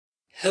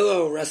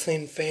Hello,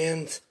 wrestling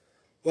fans.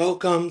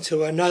 Welcome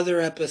to another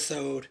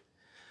episode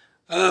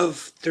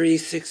of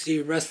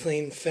 360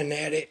 Wrestling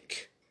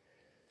Fanatic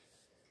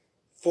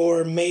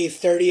for May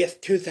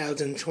 30th,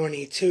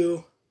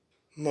 2022,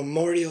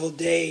 Memorial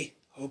Day.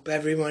 Hope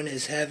everyone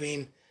is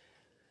having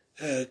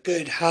a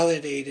good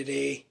holiday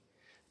today.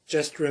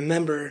 Just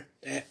remember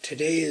that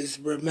today is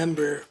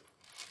remember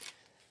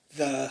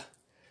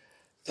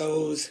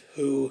those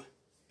who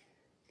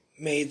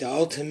made the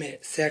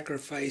ultimate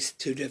sacrifice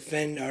to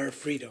defend our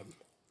freedom.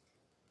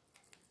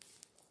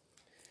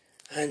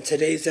 On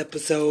today's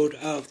episode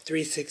of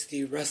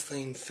 360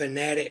 Wrestling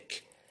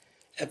Fanatic,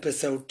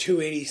 episode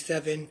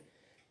 287,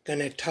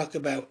 gonna talk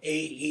about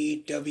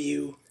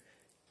AEW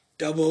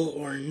Double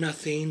or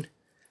Nothing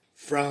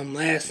from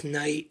last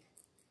night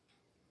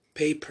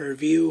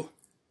pay-per-view.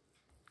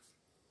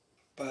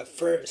 But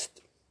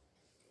first,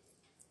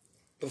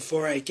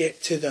 before I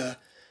get to the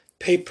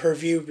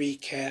pay-per-view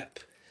recap,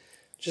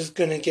 just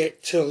gonna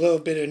get to a little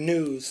bit of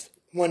news,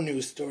 one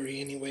news story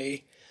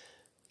anyway,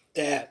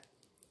 that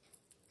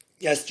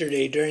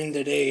yesterday during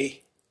the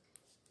day,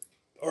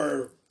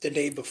 or the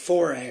day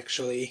before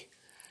actually,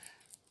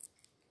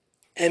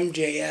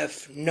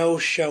 MJF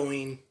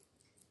no-showing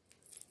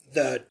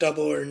the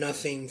Double or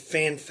Nothing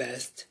Fan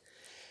Fest,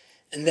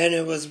 and then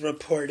it was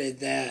reported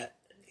that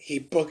he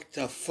booked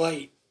a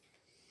flight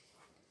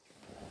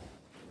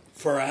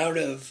for out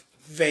of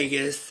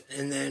Vegas,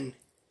 and then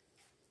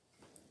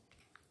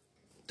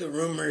the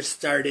rumors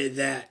started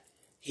that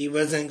he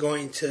wasn't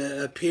going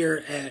to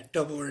appear at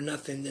Double or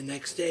Nothing the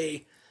next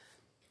day,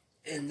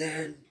 and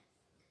then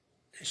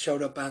it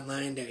showed up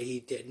online that he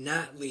did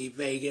not leave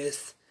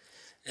Vegas.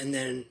 And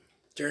then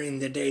during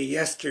the day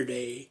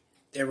yesterday,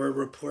 there were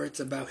reports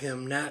about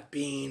him not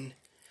being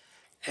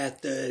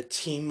at the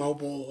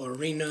T-Mobile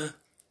Arena.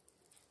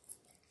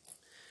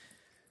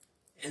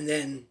 And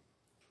then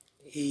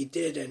he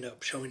did end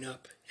up showing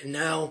up. And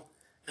now,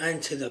 on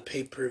to the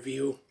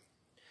pay-per-view.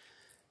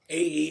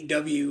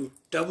 AEW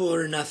Double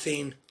or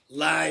Nothing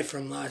live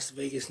from Las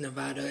Vegas,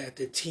 Nevada at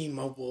the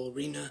T-Mobile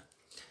Arena.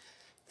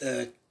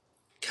 The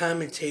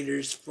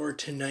commentators for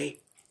tonight: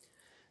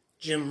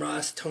 Jim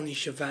Ross, Tony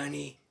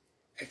Schiavone,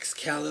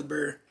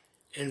 Excalibur,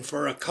 and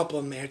for a couple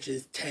of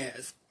matches,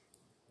 Taz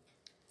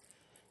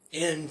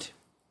and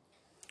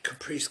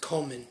Caprice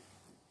Coleman.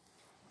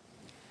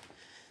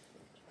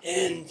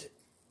 And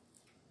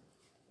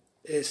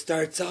it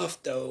starts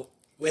off though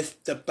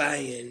with the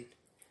buy-in,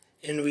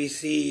 and we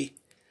see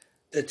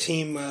the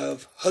team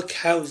of Hook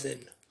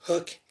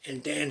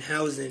and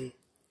Danhausen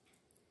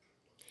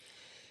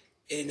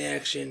in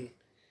action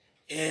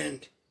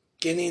and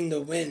getting the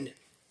win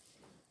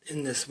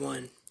in this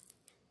one.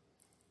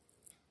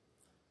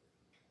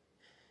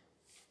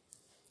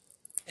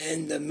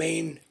 And the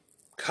main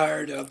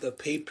card of the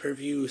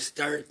pay-per-view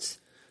starts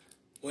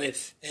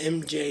with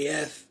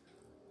MJF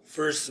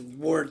versus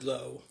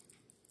Wardlow.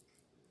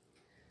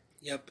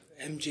 Yep,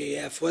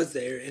 MJF was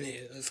there and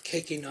it was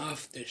kicking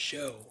off the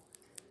show.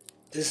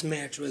 This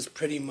match was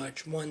pretty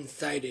much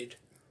one-sided.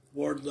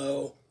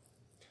 Wardlow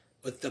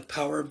with the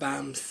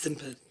powerbomb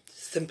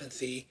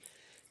sympathy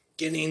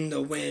getting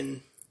the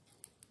win,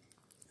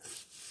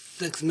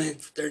 6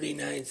 minutes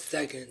 39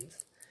 seconds,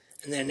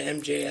 and then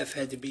MJF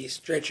had to be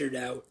stretchered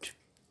out.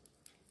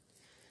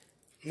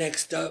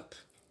 Next up,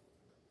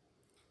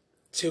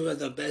 two of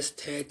the best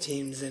tag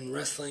teams in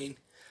wrestling,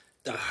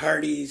 the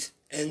Hardys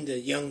and the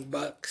Young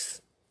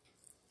Bucks.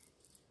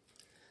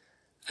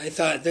 I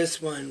thought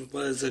this one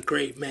was a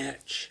great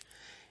match.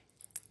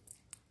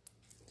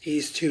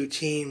 These two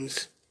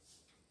teams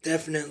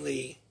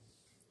definitely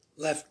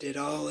left it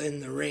all in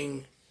the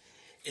ring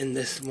in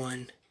this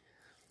one.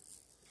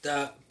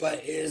 But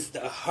it is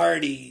the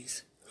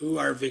Hardys who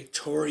are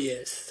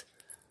victorious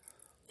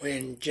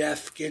when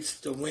Jeff gets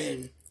the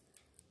win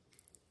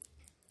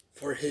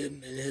for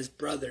him and his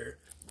brother.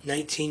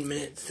 19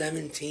 minutes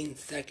 17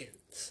 seconds.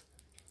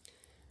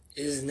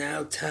 It is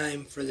now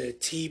time for the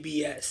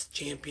TBS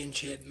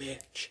Championship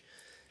match.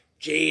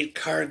 Jade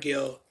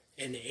Cargill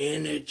and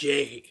Anna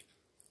Jay.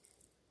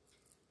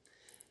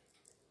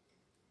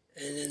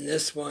 And in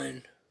this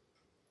one,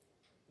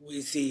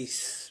 we see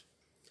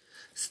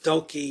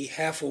Stokely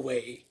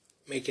Hathaway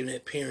make an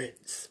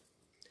appearance.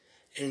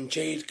 And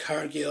Jade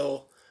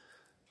Cargill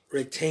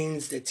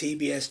retains the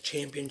TBS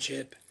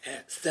Championship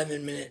at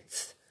 7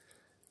 minutes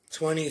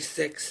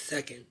 26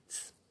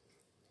 seconds.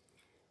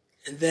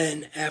 And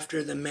then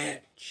after the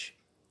match,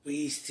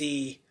 we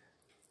see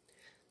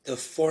the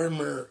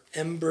former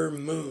Ember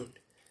Moon,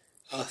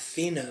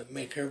 Athena,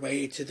 make her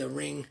way to the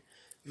ring,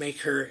 make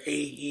her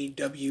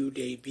AEW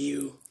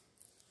debut.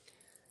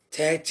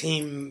 Tag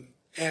team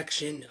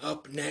action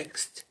up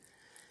next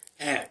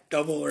at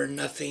Double or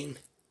Nothing.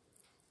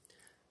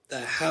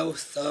 The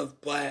House of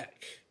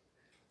Black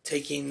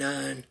taking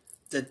on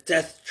the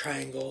Death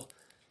Triangle,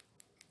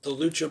 the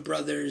Lucha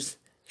Brothers,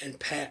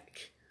 and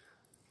Pac.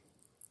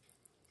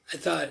 I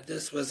thought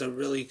this was a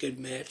really good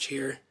match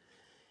here.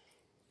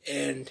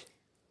 And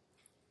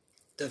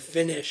the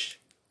finish,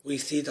 we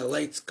see the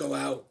lights go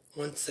out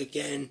once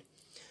again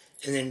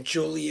And then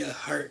Julia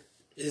Hart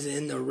is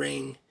in the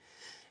ring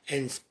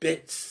and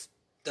spits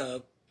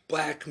the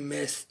black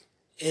mist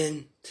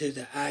into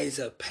the eyes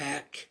of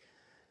Pac,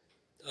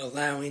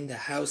 allowing the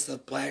House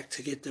of Black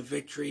to get the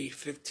victory.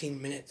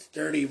 15 minutes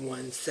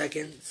 31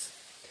 seconds.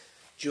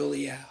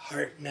 Julia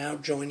Hart now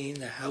joining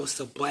the House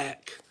of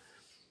Black.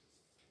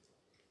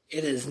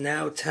 It is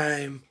now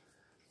time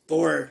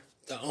for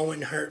the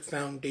Owen Hart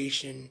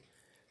Foundation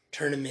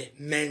Tournament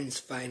Men's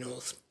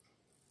Finals.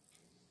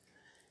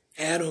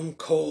 Adam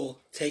Cole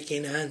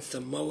taking on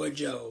Samoa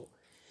Joe.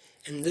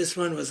 And this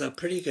one was a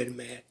pretty good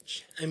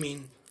match. I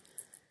mean,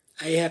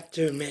 I have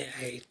to admit,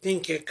 I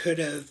think it could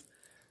have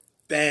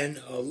been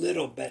a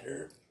little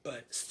better,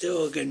 but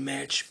still a good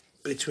match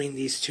between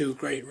these two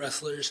great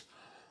wrestlers.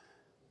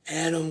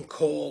 Adam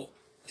Cole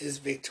is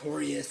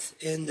victorious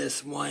in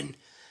this one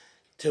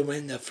to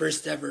win the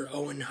first ever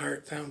Owen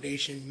Hart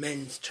Foundation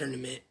Men's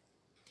Tournament.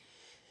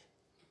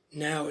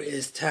 Now it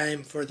is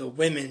time for the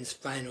women's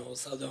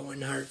finals of the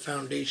Owen Hart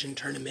Foundation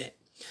Tournament.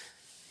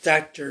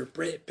 Dr.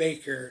 Britt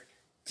Baker,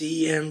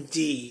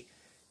 DMD,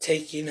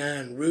 taking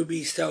on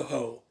Ruby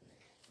Soho.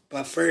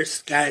 But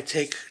first,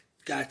 gotta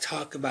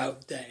talk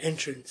about the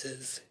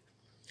entrances.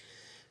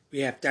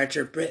 We have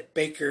Dr. Britt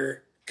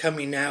Baker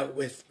coming out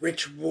with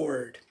Rich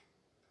Ward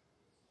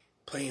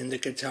playing the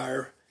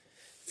guitar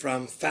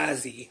from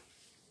Fozzy.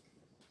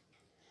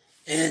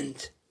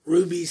 And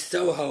Ruby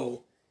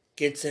Soho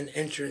gets an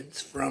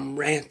entrance from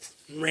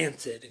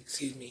Rancid.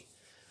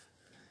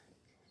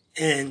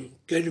 And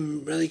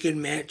really good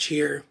match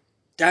here.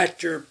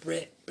 Dr.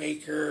 Britt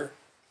Baker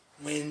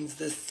wins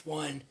this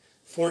one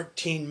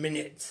 14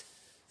 minutes,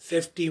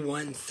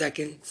 51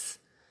 seconds.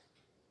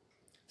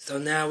 So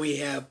now we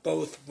have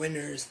both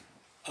winners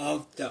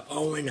of the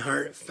Owen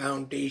Hart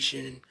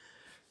Foundation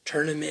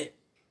Tournament.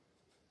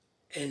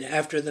 And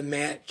after the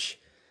match,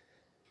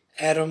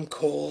 Adam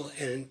Cole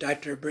and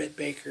Dr. Britt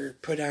Baker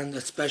put on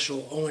the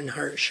special Owen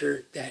Hart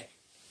shirt that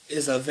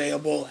is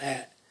available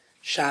at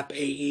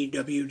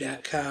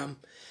shopaew.com.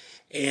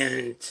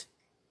 And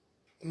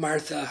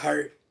Martha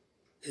Hart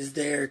is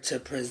there to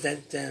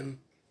present them.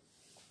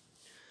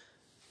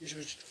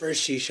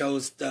 First she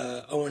shows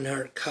the Owen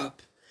Hart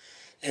Cup,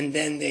 and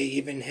then they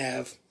even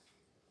have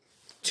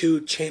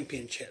 2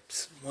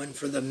 championships. One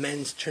for the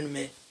men's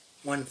tournament,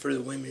 one for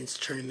the women's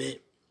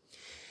tournament.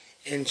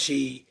 And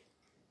she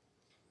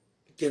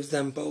gives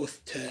them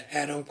both to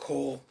Adam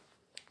Cole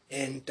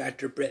and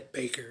Dr. Britt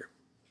Baker.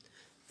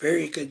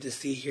 Very good to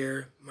see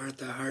here.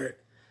 Martha Hart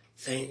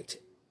thanked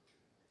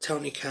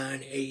Tony Khan,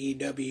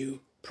 AEW,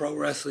 Pro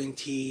Wrestling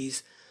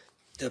Tees,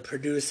 the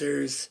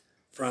producers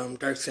from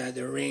Dark Side of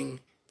the Ring,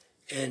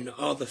 and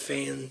all the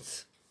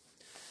fans.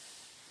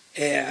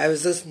 And I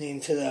was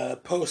listening to the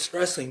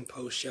Wrestling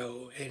Post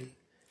show, and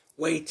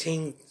Wei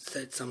Ting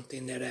said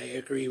something that I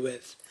agree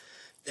with,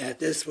 that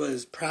this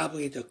was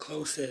probably the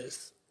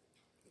closest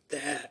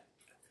that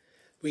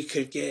we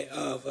could get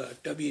of a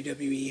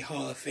WWE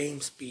Hall of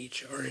Fame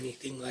speech or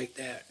anything like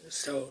that.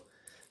 So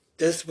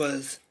this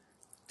was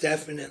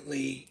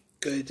definitely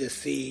good to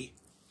see.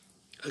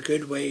 A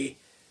good way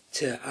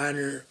to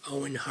honor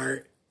Owen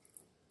Hart.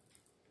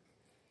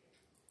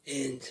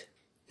 And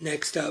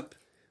next up,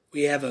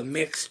 we have a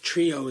mixed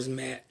trios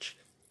match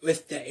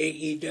with the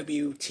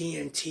AEW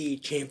TNT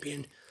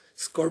champion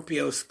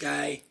Scorpio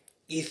Sky,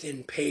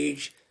 Ethan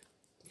Page,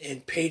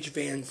 and Paige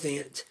Van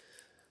Zant.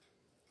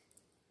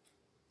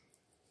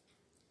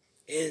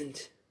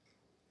 And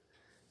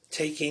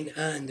taking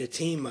on the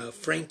team of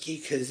Frankie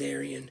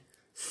Kazarian,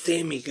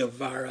 Sammy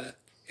Guevara,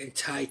 and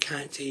Ty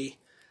Conti.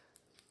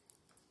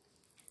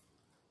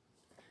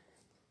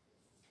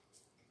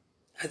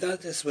 I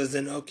thought this was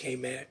an okay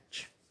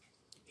match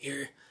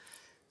here.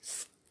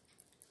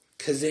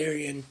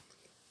 Kazarian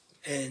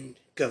and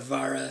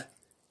Guevara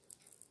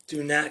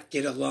do not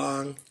get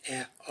along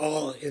at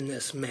all in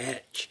this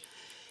match.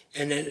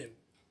 And then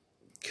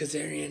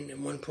Kazarian at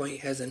one point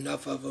has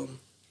enough of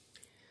him,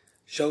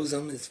 shows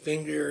him his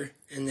finger,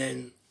 and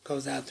then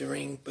goes out the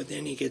ring, but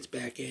then he gets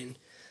back in.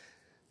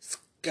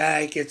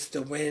 Sky gets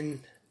the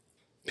win,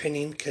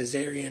 pinning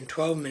Kazarian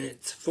 12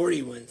 minutes,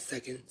 41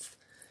 seconds.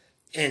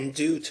 And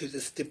due to the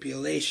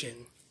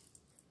stipulation,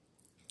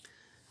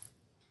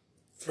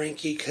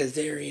 Frankie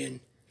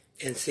Kazarian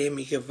and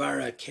Sammy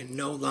Guevara can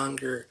no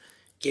longer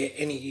get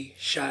any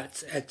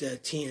shots at the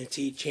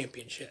TNT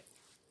Championship.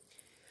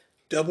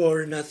 Double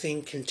or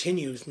Nothing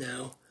continues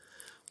now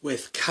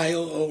with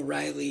Kyle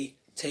O'Reilly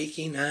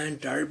taking on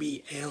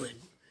Darby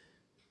Allin.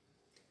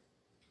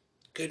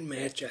 Good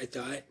match, I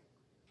thought.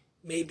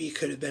 Maybe it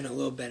could have been a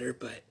little better,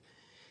 but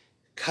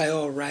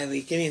Kyle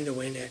O'Reilly getting the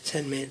win at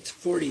 10 minutes,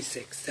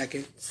 46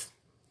 seconds.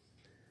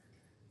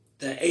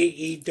 The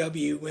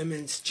AEW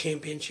Women's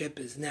Championship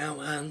is now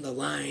on the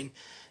line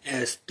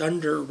as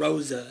Thunder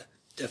Rosa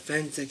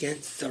defends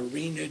against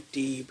Serena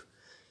Deeb.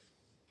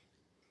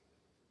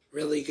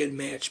 Really good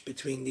match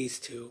between these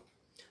two.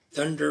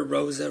 Thunder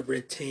Rosa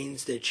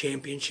retains the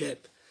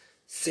championship,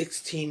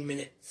 16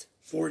 minutes,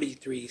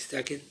 43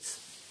 seconds.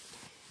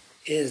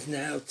 It is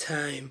now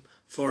time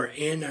for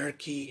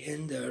Anarchy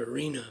in the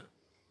Arena.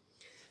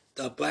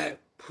 the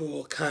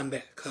Blackpool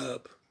Combat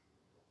Club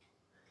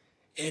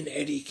and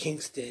Eddie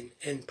Kingston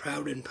and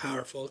Proud and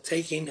Powerful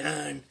taking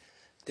on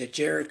the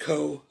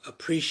Jericho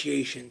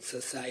Appreciation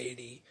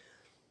Society.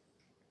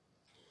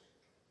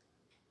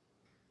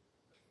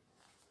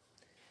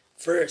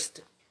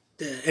 First,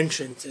 the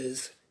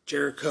entrances,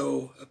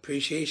 Jericho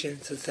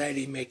Appreciation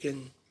Society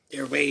making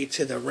their way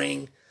to the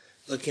ring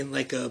looking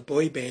like a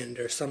boy band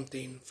or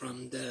something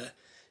from the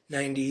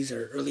 90s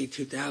or early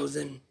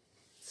 2000s.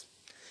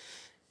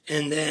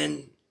 And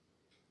then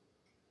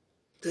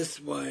this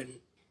one,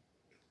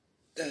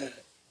 the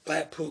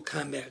Blackpool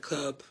Combat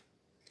Club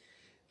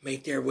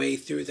make their way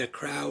through the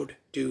crowd,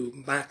 do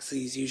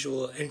Moxley's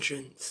usual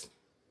entrance.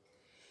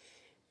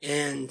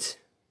 And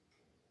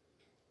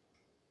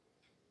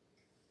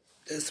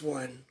this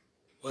one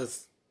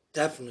was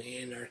definitely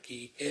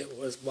anarchy. It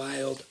was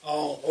wild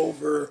all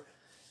over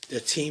the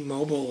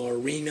T-Mobile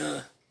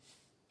Arena.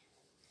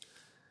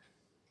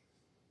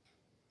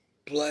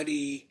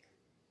 Bloody,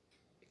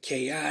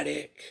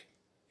 chaotic,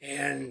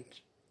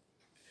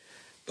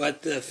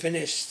 but the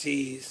finish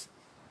sees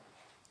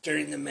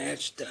during the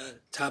match the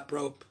top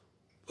rope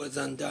was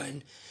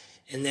undone,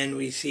 and then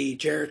we see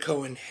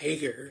Jericho and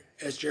Hager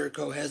as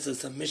Jericho has a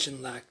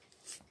submission locked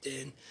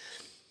in.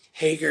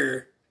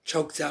 Hager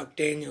chokes out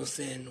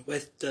Danielson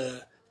with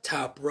the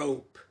top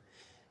rope,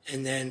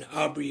 and then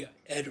Aubrey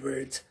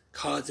Edwards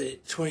calls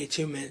it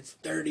 22 minutes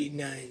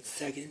 39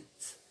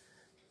 seconds.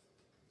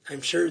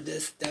 I'm sure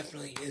this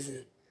definitely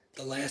isn't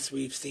the last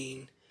we've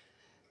seen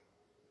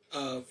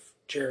of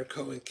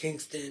Jericho and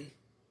Kingston.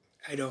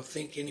 I don't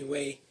think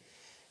anyway.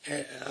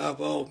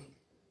 Well,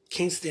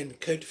 Kingston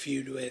could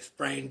feud with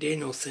Bryan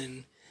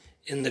Danielson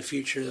in the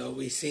future, though.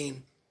 We've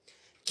seen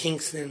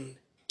Kingston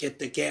get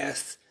the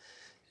gas,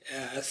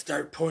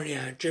 start pouring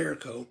it on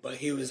Jericho, but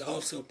he was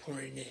also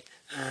pouring it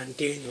on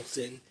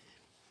Danielson.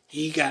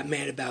 He got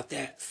mad about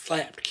that,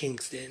 slapped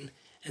Kingston,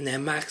 and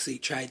then Moxley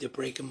tried to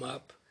break him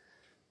up.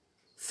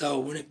 So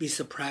wouldn't be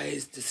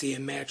surprised to see a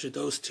match of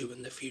those two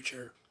in the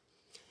future.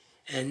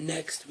 And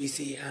next we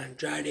see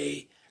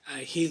Andrade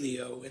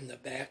Helio in the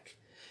back.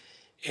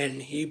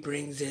 And he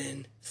brings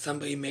in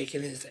somebody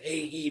making his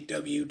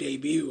AEW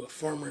debut, a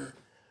former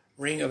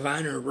Ring of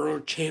Honor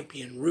World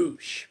Champion,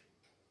 Rush.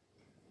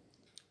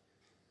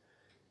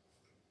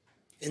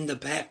 In the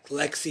back,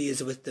 Lexi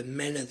is with the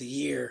Men of the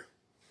Year.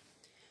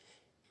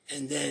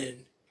 And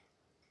then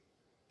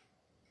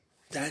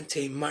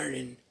Dante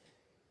Martin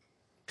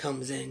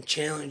comes in,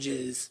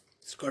 challenges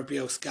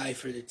Scorpio Sky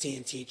for the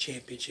TNT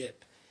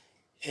Championship.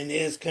 And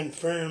it is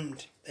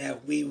confirmed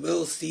that we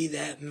will see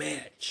that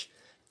match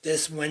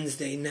this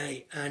Wednesday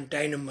night on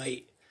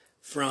Dynamite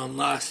from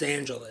Los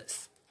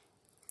Angeles.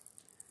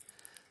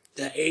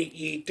 The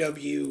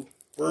AEW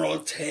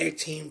World Tag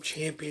Team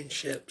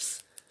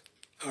Championships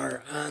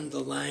are on the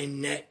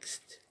line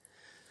next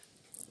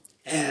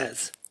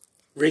as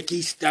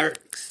Ricky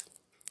Starks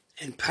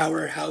and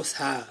Powerhouse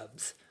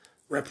Hobbs,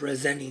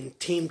 representing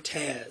Team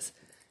Taz,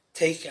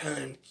 take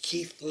on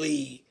Keith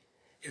Lee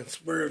and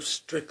Swerve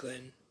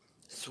Strickland,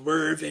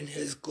 Swerve in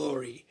his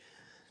glory,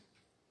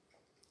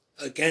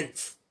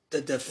 against the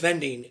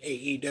defending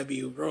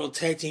AEW World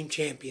Tag Team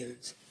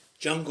Champions,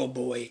 Jungle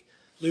Boy,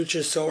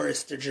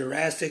 Luchasaurus, the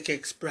Jurassic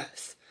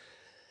Express.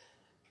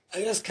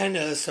 I was kind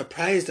of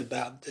surprised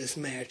about this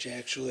match,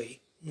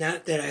 actually.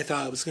 Not that I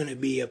thought it was going to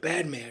be a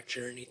bad match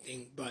or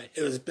anything, but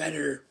it was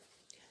better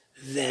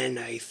than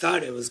I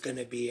thought it was going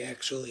to be,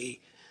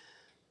 actually.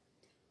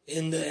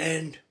 In the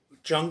end,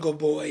 Jungle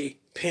Boy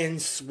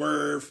pins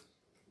Swerve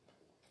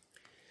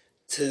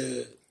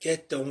to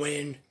get the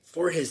win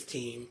for his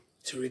team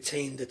to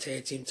retain the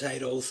tag team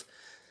titles.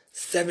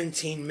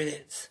 17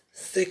 minutes,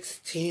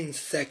 16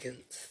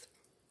 seconds.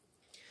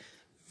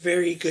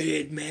 Very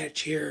good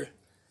match here.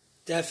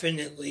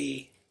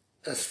 Definitely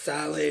a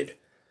solid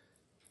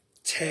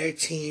tag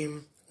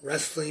team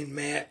wrestling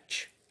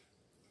match.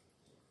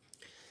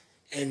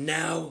 And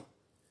now,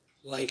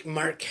 like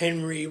Mark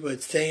Henry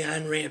would say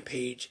on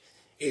Rampage,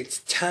 it's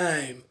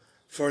time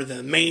for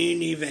the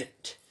main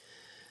event.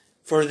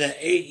 For the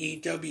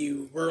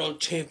AEW World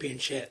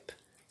Championship,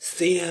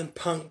 CM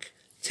Punk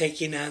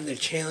taking on the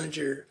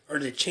challenger, or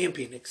the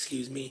champion,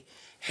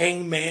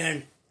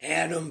 Hangman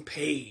Adam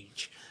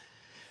Page.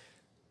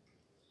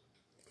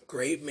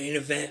 Great main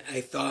event,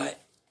 I thought.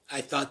 I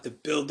thought the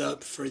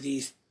build-up for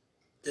this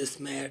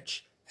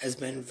match has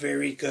been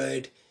very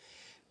good.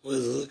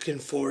 Was looking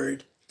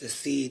forward to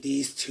see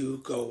these two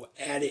go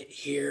at it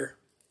here,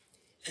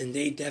 and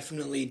they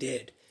definitely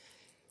did.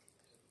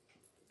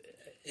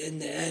 In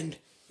the end,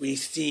 we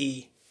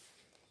see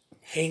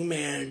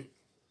Hangman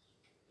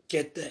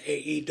get the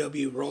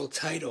AEW World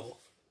title.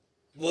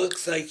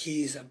 Looks like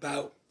he's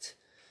about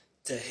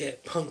to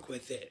hit Punk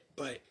with it,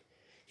 but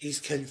he's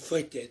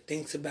conflicted,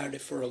 thinks about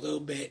it for a little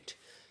bit,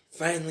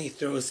 finally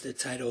throws the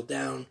title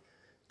down,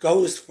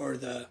 goes for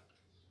the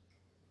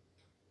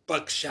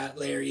buckshot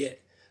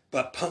lariat,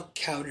 but Punk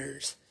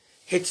counters,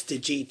 hits the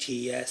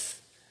GTS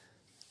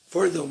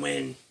for the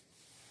win.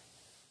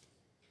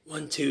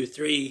 1, 2,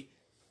 3.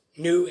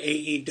 New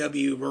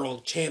AEW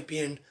World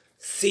Champion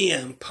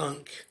CM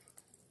Punk.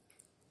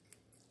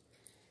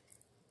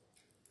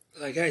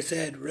 Like I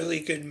said,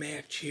 really good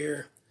match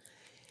here.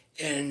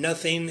 And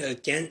nothing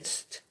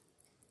against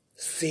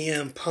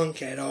CM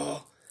Punk at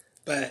all.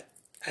 But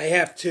I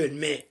have to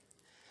admit,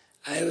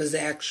 I was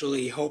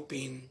actually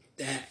hoping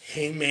that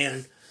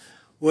Hangman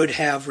would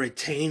have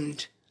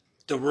retained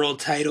the world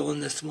title in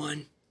this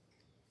one.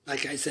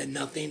 Like I said,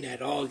 nothing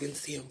at all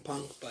against CM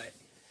Punk, but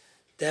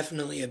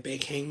definitely a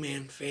big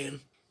Hangman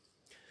fan.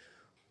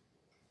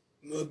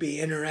 It will be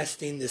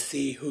interesting to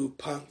see who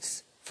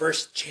Punk's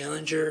first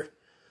challenger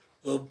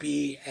will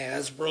be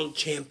as world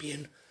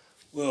champion.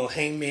 Will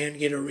Hangman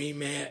get a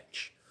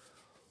rematch?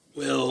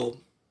 Will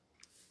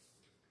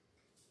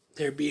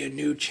there be a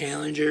new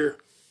challenger?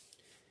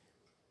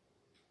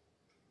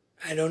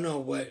 I don't know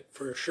what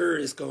for sure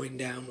is going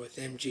down with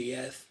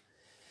MJF.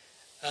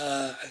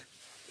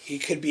 He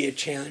could be a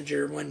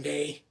challenger one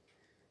day.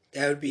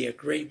 That would be a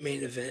great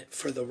main event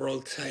for the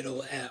world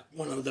title at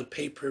one of the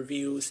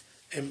pay-per-views,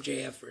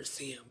 MJF versus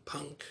CM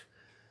Punk.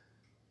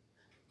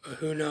 But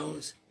who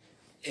knows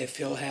if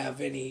he'll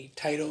have any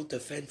title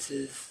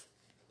defenses,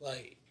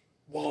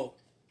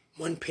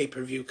 one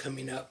pay-per-view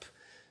coming up,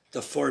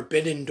 the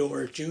Forbidden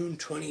Door, June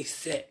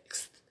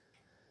 26th,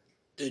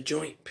 the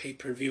joint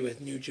pay-per-view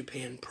with New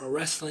Japan Pro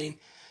Wrestling.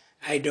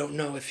 I don't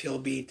know if he'll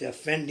be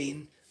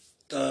defending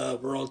the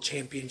World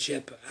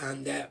Championship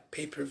on that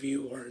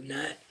pay-per-view or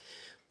not.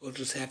 We'll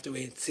just have to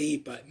wait and see,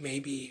 but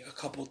maybe a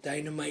couple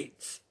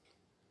Dynamites.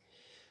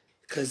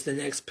 Because the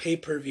next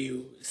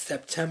pay-per-view,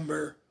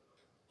 September,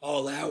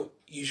 All Out,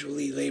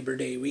 usually Labor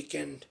Day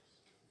weekend.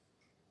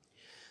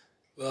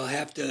 We'll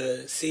have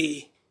to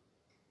see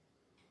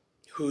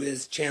who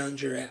his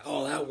challenger at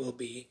All Out will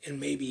be, and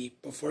maybe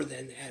before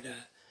then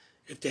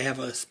if they have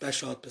a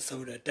special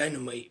episode of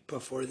Dynamite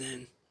before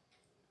then.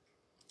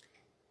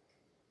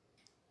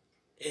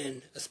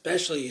 And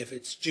especially if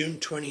it's June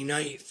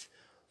 29th,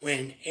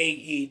 when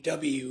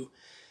AEW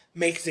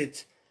makes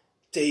its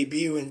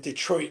debut in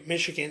Detroit,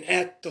 Michigan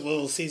at the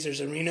Little Caesars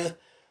Arena,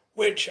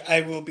 which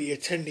I will be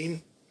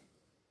attending.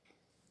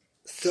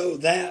 So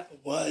that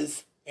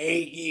was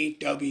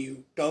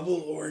AEW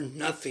Double or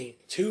Nothing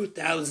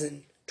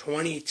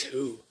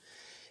 2022.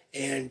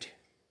 And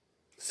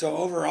so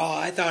overall,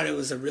 I thought it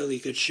was a really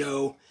good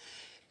show.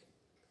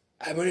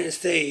 I wouldn't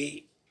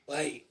say,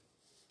 I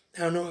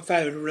don't know if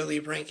I would really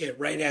rank it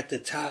right at the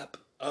top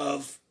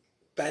of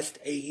best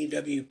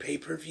AEW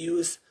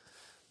pay-per-views,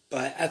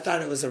 but I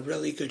thought it was a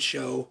really good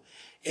show.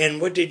 And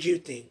what did you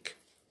think?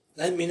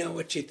 Let me know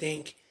what you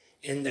think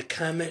in the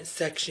comment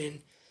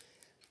section.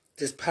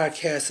 This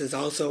podcast is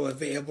also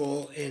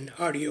available in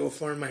audio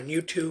form on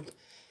YouTube,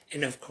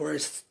 and of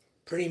course,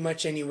 pretty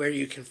much anywhere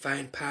you can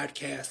find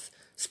podcasts.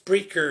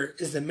 Spreaker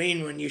is the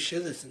main one you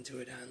should listen to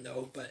it on,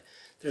 though, but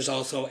there's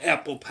also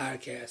Apple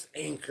Podcasts,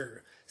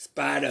 Anchor,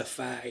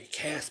 Spotify,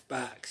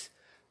 Castbox,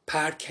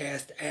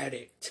 Podcast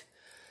Addict,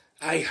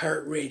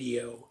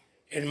 iHeartRadio,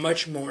 and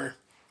much more.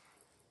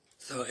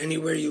 So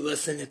anywhere you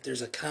listen, if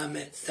there's a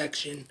comment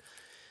section,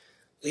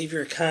 leave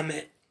your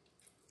comment,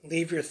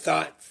 leave your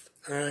thoughts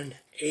on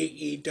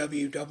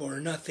AEW Double or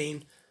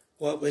Nothing.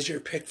 What was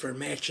your pick for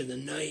match of the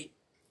night?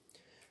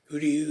 Who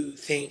do you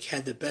think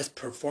had the best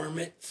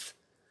performance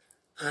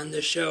on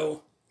the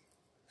show?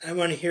 I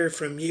want to hear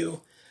from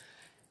you.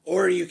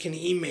 Or you can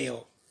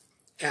email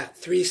at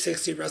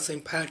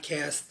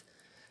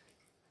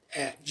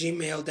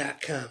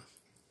 360wrestlingpodcast@gmail.com.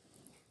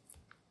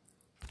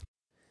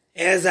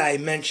 As I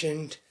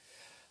mentioned,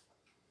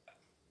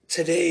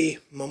 today,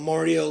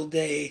 Memorial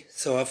Day,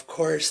 so of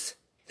course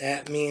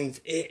that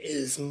means it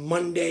is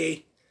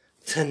Monday.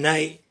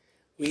 Tonight,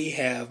 we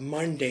have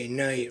Monday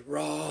Night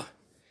Raw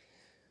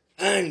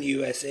on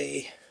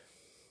USA.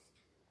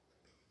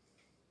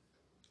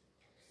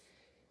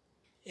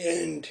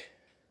 And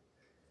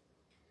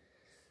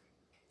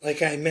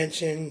like I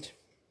mentioned,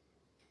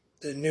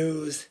 the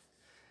news,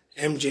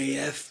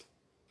 MJF,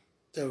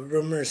 the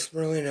rumors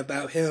swirling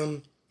about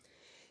him,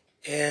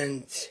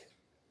 and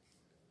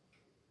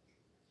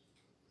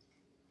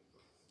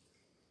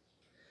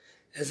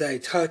as I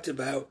talked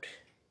about,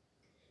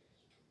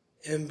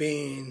 him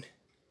being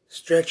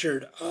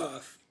stretchered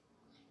off,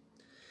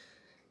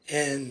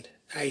 and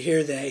I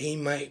hear that he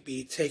might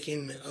be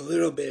taking a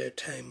little bit of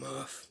time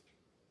off.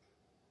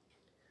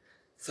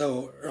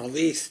 So, or at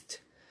least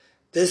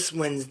this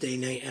Wednesday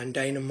night on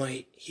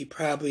Dynamite, he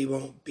probably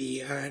won't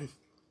be on,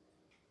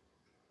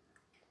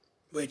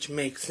 which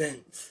makes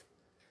sense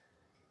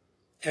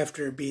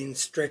after being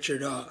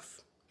stretchered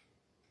off.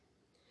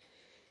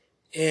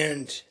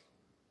 And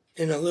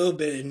in a little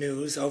bit of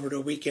news, over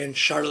the weekend,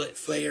 Charlotte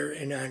Flair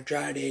and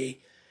Andrade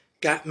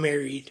got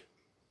married.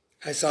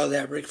 I saw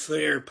that Ric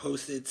Flair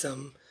posted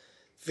some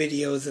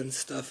videos and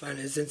stuff on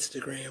his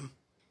Instagram.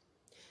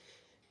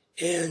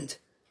 And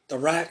The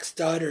Rock's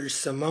daughter,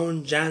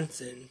 Simone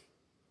Johnson,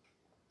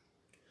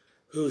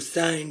 who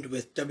signed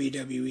with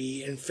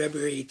WWE in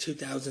February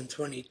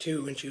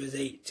 2022 when she was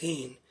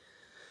 18,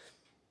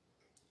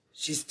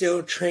 she's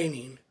still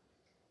training,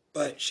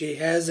 but she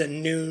has a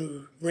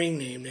new ring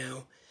name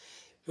now.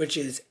 which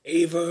is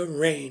Ava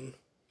Raine.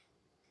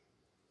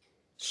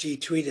 She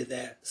tweeted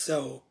that.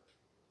 So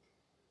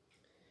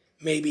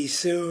maybe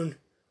soon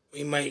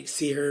we might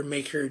see her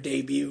make her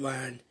debut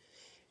on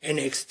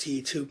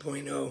NXT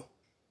 2.0.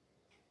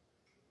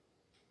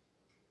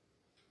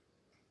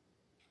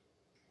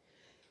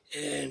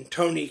 And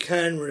Tony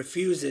Khan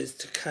refuses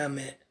to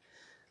comment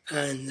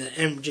on the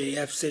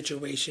MJF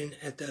situation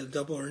at the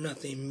Double or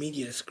Nothing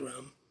media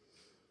scrum.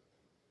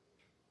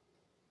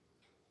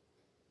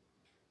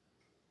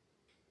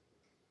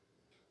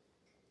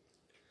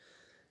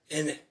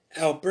 And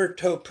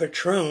Alberto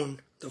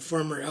Patron, the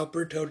former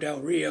Alberto Del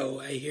Rio,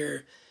 I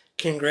hear,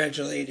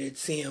 congratulated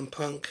CM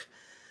Punk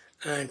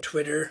on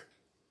Twitter.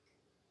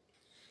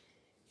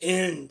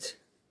 And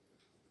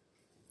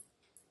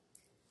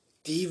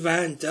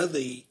Devon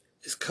Dudley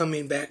is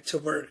coming back to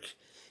work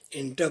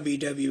in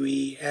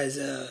WWE as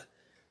a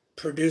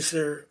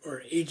producer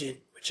or agent,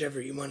 whichever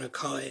you want to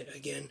call it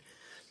again.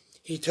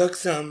 He took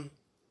some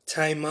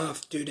time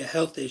off due to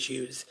health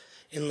issues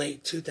in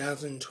late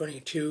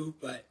 2022,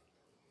 but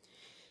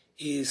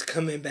he's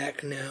coming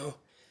back now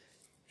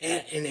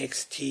at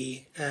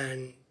NXT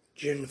on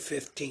June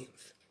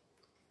 15th,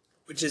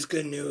 which is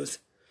good news.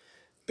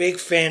 Big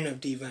fan of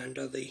Devon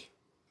Dudley.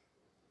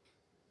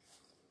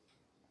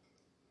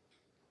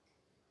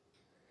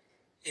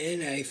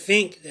 And I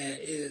think that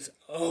is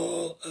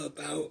all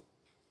about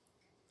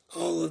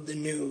all of the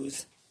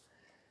news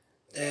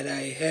that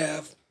I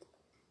have.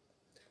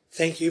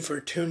 Thank you for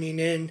tuning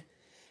in,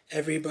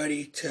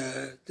 everybody,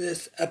 to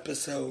this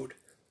episode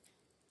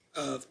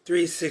of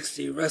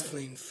 360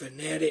 Wrestling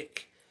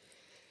Fanatic,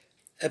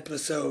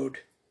 episode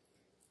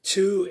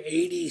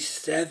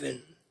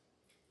 287.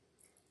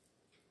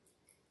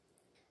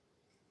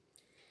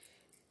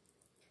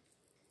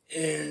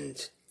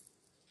 And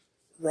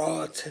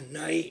Raw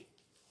tonight.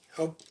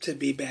 Hope to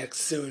be back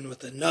soon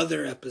with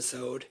another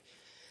episode.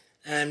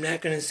 I'm not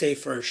going to say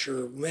for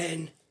sure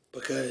when,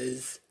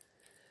 because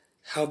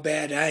how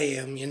bad I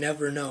am, you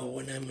never know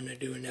when I'm going to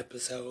do an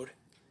episode.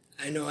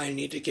 I know I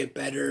need to get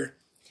better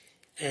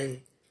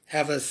and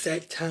have a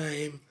set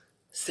time,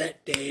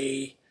 set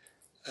day,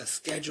 a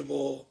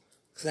schedule.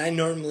 Because I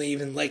normally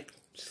even like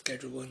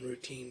schedule and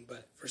routine,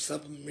 but for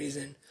some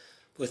reason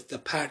with the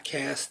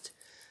podcast,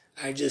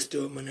 I just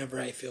do it whenever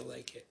I feel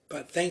like it.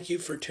 But thank you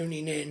for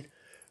tuning in.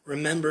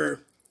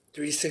 Remember,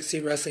 360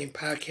 Wrestling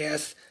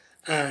Podcast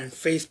on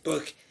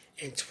Facebook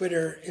and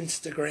Twitter,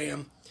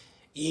 Instagram.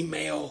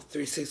 Email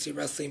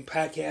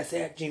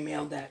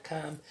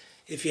 360wrestlingpodcast@gmail.com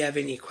if you have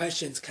any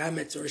questions,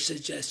 comments, or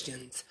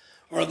suggestions.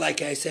 Or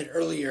like I said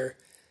earlier,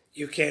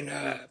 you can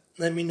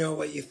let me know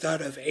what you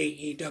thought of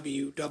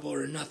AEW Double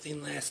or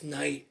Nothing last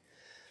night.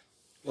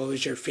 What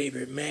was your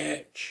favorite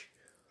match?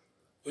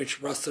 Which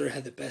wrestler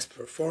had the best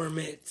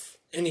performance?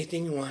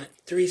 Anything you want.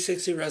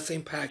 360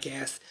 Wrestling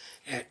Podcast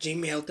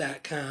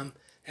 @gmail.com.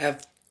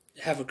 Have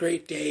a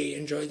great day.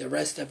 Enjoy the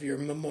rest of your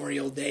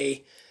Memorial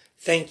Day.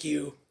 Thank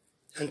you.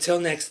 Until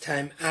next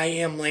time, I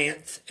am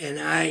Lance, and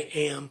I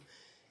am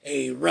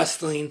a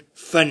wrestling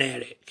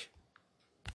fanatic.